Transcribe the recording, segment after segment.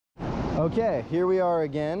Okay, here we are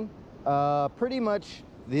again. Pretty much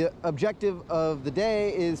the objective of the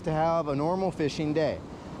day is to have a normal fishing day.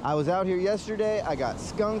 I was out here yesterday, I got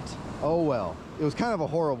skunked. Oh well, it was kind of a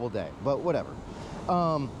horrible day, but whatever.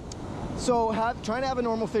 Trying to have a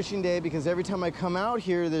normal fishing day, because every time I come out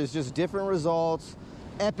here, there's just different results.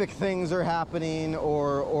 Epic things are happening,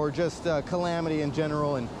 or just calamity in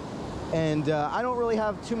general, and I don't really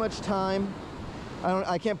have too much time.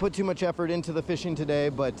 I can't put too much effort into the fishing today,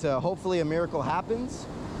 but hopefully a miracle happens.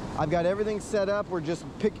 I've got everything set up. We're just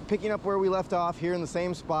picking up where we left off here in the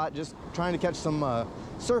same spot, just trying to catch some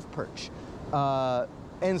surf perch.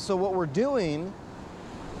 And so what we're doing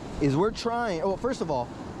is we're trying, well, first of all,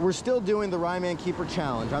 we're still doing the Ryman Keeper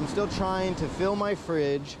Challenge. I'm still trying to fill my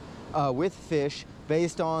fridge with fish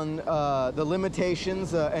based on the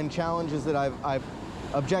limitations and challenges that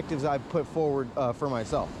objectives I've put forward for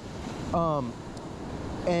myself.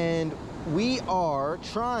 And we are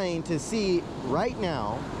trying to see right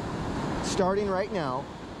now, starting right now,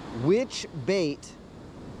 which bait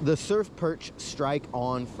the surf perch strike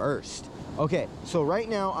on first. Okay, so right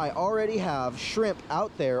now I already have shrimp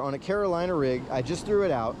out there on a Carolina rig. I just threw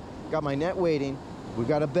it out, got my net waiting, we've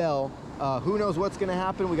got a bell. Who knows what's gonna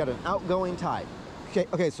happen? We got an outgoing tide.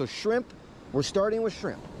 Okay, so shrimp, we're starting with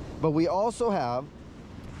shrimp, but we also have,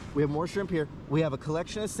 more shrimp here. We have a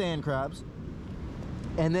collection of sand crabs.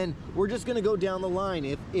 And then we're just gonna go down the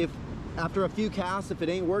line. If after a few casts, if it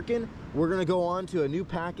ain't working, we're gonna go on to a new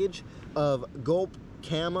package of Gulp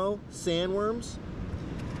Camo sandworms.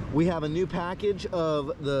 We have a new package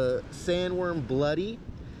of the sandworm Bloody.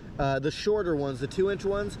 The shorter ones, the 2-inch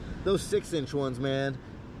ones, those 6-inch ones, man,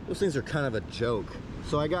 those things are kind of a joke.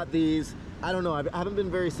 So I got these. I don't know, I haven't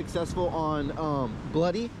been very successful on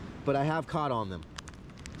Bloody, but I have caught on them.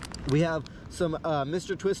 We have some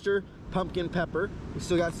Mr. Twister pumpkin pepper. We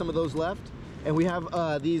still got some of those left. And we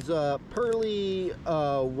have these pearly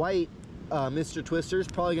white Mr. Twisters.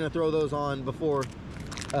 Probably gonna throw those on before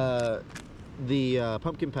the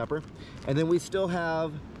pumpkin pepper. And then we still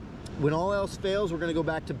have, when all else fails, we're gonna go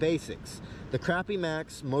back to basics. The Crappie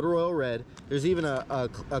Max Motor Oil Red. There's even a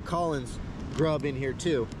Collins grub in here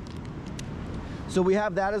too. So we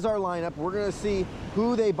have that as our lineup. We're gonna see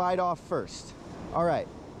who they bite off first. All right,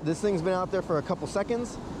 this thing's been out there for a couple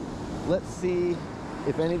seconds. Let's see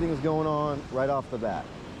if anything's going on right off the bat.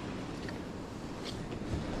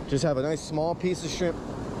 Just have a nice small piece of shrimp.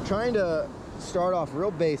 Trying to start off real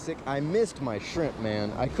basic. I missed my shrimp,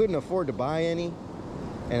 man. I couldn't afford to buy any,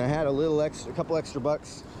 and I had a couple extra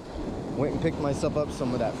bucks. Went and picked myself up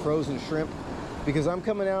some of that frozen shrimp, because I'm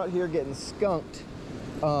coming out here getting skunked.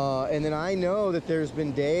 And then I know that there's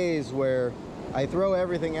been days where I throw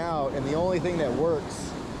everything out and the only thing that works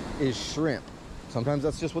is shrimp. Sometimes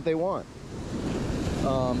that's just what they want.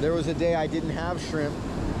 There was a day I didn't have shrimp,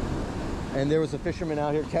 and there was a fisherman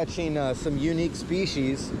out here catching some unique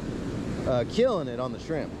species, killing it on the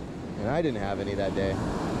shrimp, and I didn't have any that day.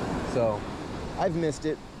 So I've missed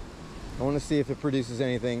it. I want to see if it produces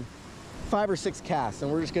anything. 5 or 6 casts,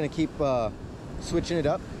 and we're just going to keep switching it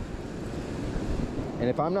up. And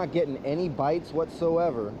if I'm not getting any bites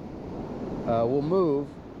whatsoever, we'll move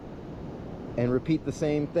and repeat the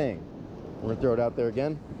same thing. We're gonna throw it out there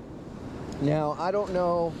again. Now, I don't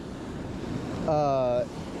know,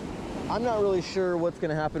 I'm not really sure what's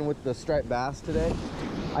gonna happen with the striped bass today.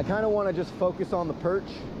 I kind of want to just focus on the perch,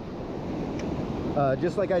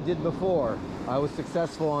 just like I did before. I was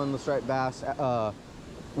successful on the striped bass,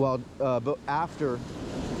 but after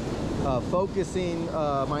focusing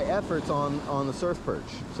my efforts on the surf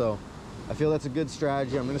perch. So I feel that's a good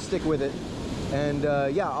strategy. I'm gonna stick with it. And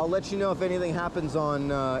yeah, I'll let you know if anything happens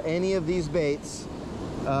on any of these baits.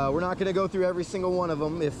 We're not gonna go through every single one of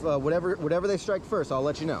them. If whatever they strike first, I'll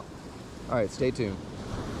let you know. All right, stay tuned.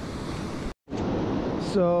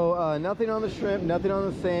 So nothing on the shrimp, nothing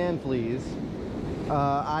on the sand fleas.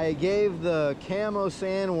 I gave the camo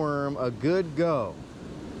sandworm a good go.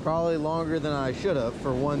 Probably longer than I should have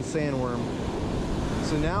for one sandworm.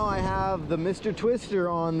 So now I have the Mr. Twister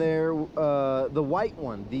on there, the white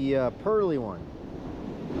one, the pearly one.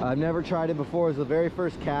 I've never tried it before. It was the very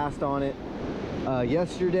first cast on it.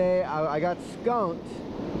 Yesterday I got skunked,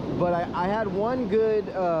 but I had one good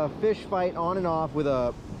fish fight on and off with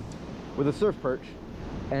a surf perch,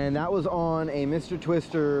 and that was on a Mr.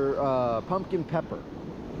 Twister pumpkin pepper.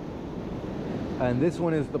 And this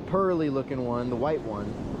one is the pearly looking one, the white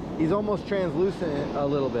one. He's almost translucent a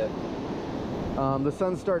little bit. The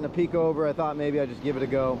sun's starting to peek over. I thought maybe I'd just give it a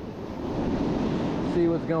go, see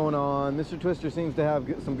what's going on. Mr. Twister seems to have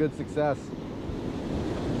some good success.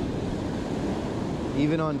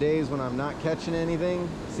 Even on days when I'm not catching anything,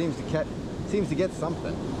 seems to get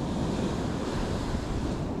something.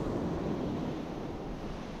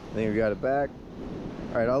 I think we got it back.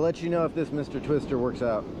 All right, I'll let you know if this Mr. Twister works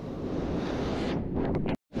out.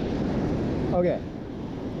 Okay,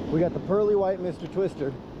 we got the pearly white Mr.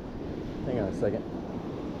 Twister. Hang on a second.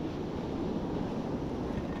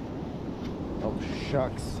 Oh,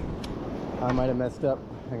 shucks. I might have messed up.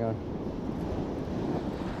 Hang on.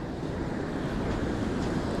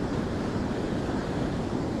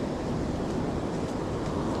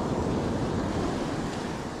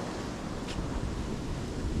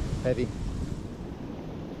 Heavy.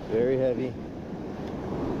 Very heavy.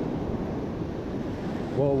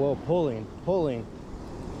 Whoa, whoa, pulling.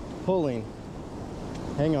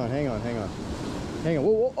 Hang on. Hang on. Whoa,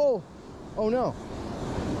 whoa, oh! Oh no.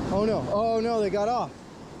 Oh no. Oh no, they got off.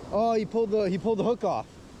 Oh, he pulled the hook off.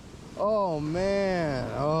 Oh man.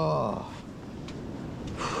 Oh.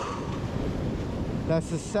 That's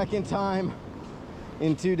the second time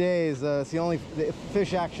in 2 days. It's the only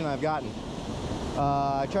fish action I've gotten.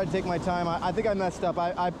 I tried to take my time. I think I messed up.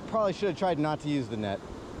 I probably should have tried not to use the net.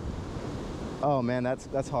 Oh man,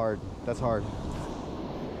 that's hard. That's hard.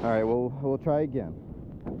 All right, we'll try again.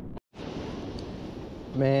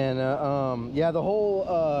 Man, yeah, the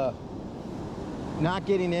whole not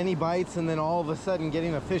getting any bites and then all of a sudden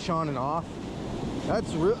getting a fish on and off.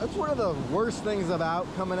 That's one of the worst things about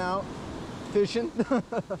coming out fishing.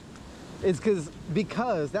 Is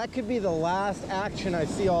because that could be the last action I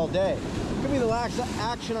see all day. It could be the last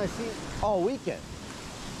action I see all weekend.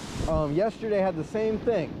 Yesterday I had the same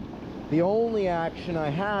thing. The only action I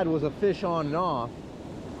had was a fish on and off.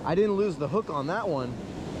 I didn't lose the hook on that one.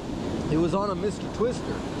 It was on a Mr.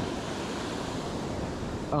 Twister.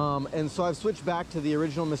 And so I've switched back to the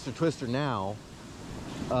original Mr. Twister now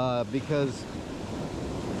because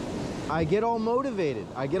I get all motivated.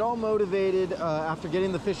 After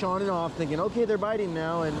getting the fish on and off, thinking, okay, they're biting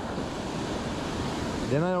now, and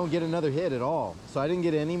then I don't get another hit at all. So I didn't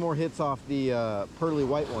get any more hits off the pearly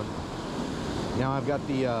white one. Now I've got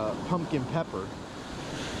the pumpkin pepper.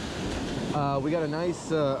 We got a nice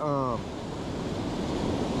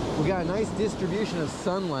distribution of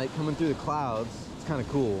sunlight coming through the clouds. It's kind of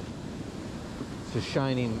cool. It's just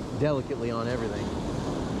shining delicately on everything.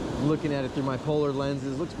 Looking at it through my polar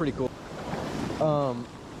lenses, looks pretty cool.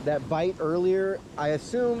 That bite earlier, I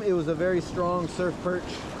assume it was a very strong surf perch,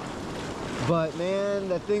 but man,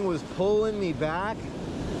 that thing was pulling me back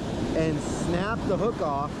and snapped the hook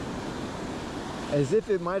off as if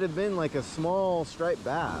it might have been like a small striped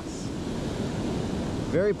bass.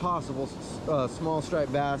 Very possible small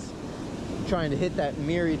striped bass trying to hit that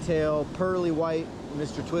mirror tail pearly white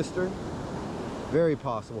Mr. Twister. Very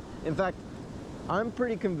possible. In fact, I'm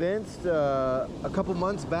pretty convinced a couple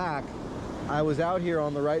months back I was out here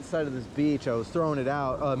on the right side of this beach. I was throwing it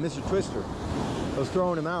out, Mr. Twister. I was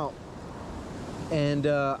throwing him out, and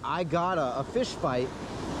I got a fish fight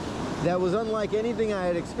that was unlike anything I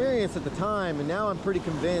had experienced at the time. And now I'm pretty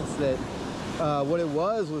convinced that what it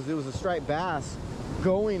was a striped bass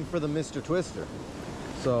going for the Mr. Twister.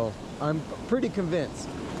 So I'm pretty convinced,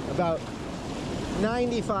 about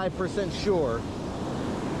 95% sure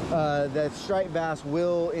that striped bass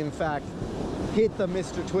will in fact hit the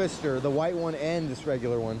Mr. Twister, the white one and this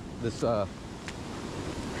regular one, this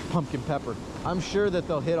pumpkin pepper. I'm sure that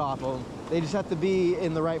they'll hit off of them. They just have to be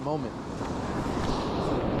in the right moment.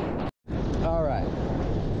 All right,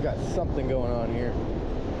 we've got something going on here.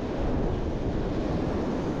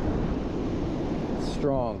 It's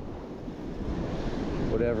strong.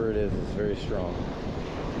 Whatever it is, it's very strong.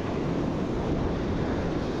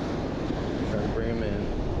 Trying to bring him in.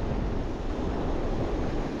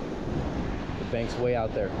 Bank's way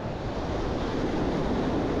out there.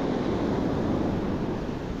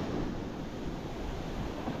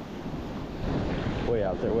 Way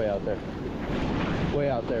out there, way out there. Way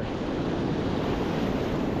out there.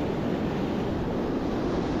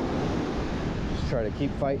 Just try to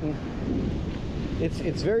keep fighting.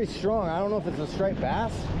 It's very strong. I don't know if it's a striped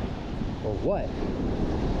bass or what.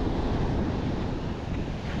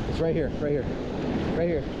 It's right here, right here, right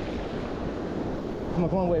here. Come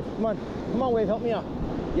on, Wave. Come on, Wave, help me out.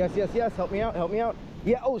 Yes, help me out.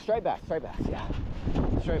 Yeah, oh, striped bass, yeah.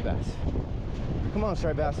 Striped bass. Come on,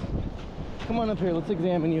 striped bass. Come on up here, let's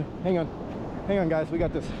examine you. Hang on, guys, we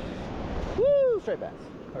got this. Woo, striped bass.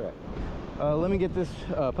 All right. Let me get this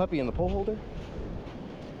puppy in the pole holder.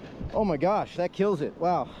 Oh my gosh, that kills it.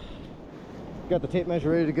 Wow. Got the tape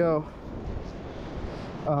measure ready to go.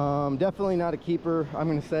 Definitely not a keeper, I'm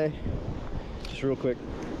gonna say. Just real quick.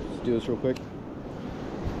 Let's do this real quick.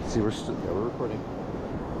 See, we're recording.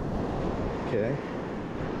 Okay.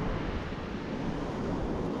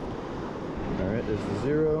 All right, there's the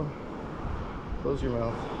 0. Close your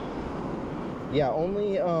mouth. Yeah,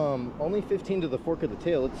 only 15 to the fork of the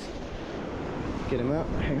tail. Let's get him out.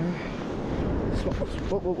 Hang on.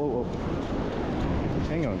 Whoa, whoa, whoa, whoa.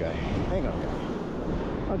 Hang on, guy. Hang on,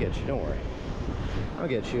 guy. I'll get you. Don't worry. I'll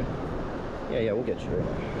get you. Yeah, we'll get you right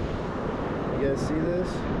now. You guys see this?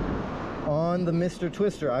 On the Mr.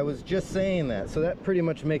 Twister. I was just saying that. So that pretty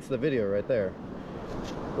much makes the video right there.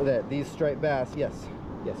 That these striped bass, yes.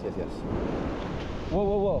 Yes. Whoa,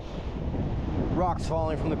 whoa, whoa. Rocks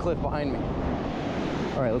falling from the cliff behind me.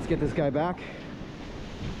 All right, let's get this guy back.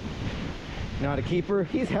 Not a keeper.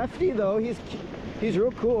 He's hefty though. He's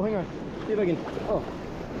real cool. Hang on. See if I can. Oh,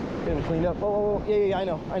 get him cleaned up. Oh, yeah. I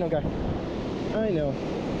know, guy. I know.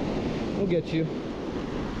 We'll get you.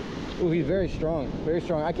 Oh, he's very strong. Very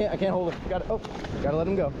strong. I can't hold him. Gotta let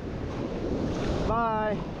him go.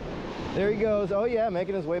 Bye. There he goes. Oh yeah,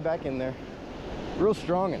 making his way back in there. Real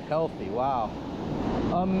strong and healthy. Wow.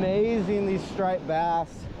 Amazing, these striped bass.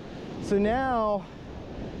 So now,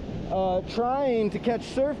 trying to catch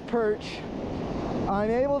surf perch,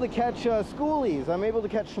 I'm able to catch schoolies. I'm able to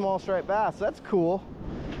catch small striped bass. That's cool.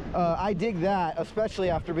 I dig that, especially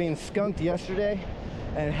after being skunked yesterday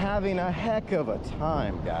and having a heck of a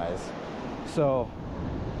time, guys. So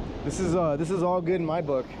this is all good in my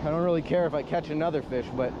book. I don't really care if I catch another fish,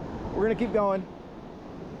 but we're gonna keep going.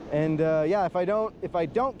 And yeah, if I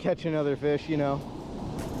don't catch another fish, you know,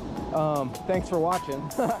 thanks for watching.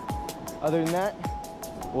 Other than that,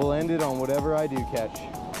 we'll end it on whatever I do catch.